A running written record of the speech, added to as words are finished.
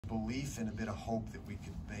belief and a bit of hope that we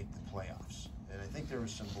could make the playoffs. And I think there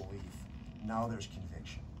was some belief. Now there's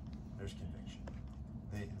conviction. There's conviction.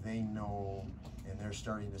 They know, and they're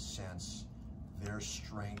starting to sense their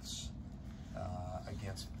strengths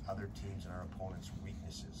against other teams and our opponents'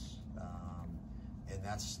 weaknesses, and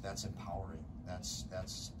that's empowering. That's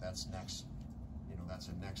next. You know, that's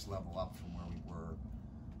a next level up from where we were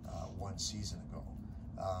one season ago.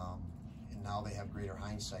 And now they have greater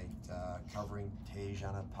hindsight, covering Tage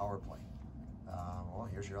on a power play. Well,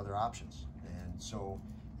 here's your other options. And so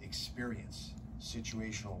experience,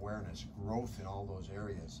 situational awareness, growth in all those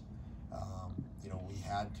areas. You know, we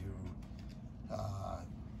had to,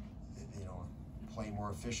 you know, play more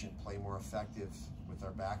efficient, play more effective with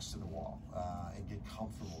our backs to the wall, and get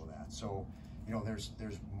comfortable with that. So, you know, there's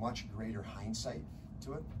much greater hindsight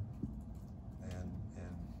to it, and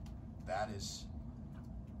that is,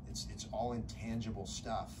 it's all intangible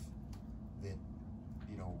stuff that,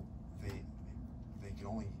 you know, they can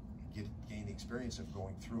only gain the experience of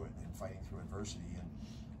going through it and fighting through adversity. And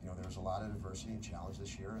you know, there was a lot of adversity and challenge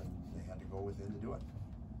this year, and they had to go within to do it.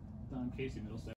 Don Casey, Middlesex.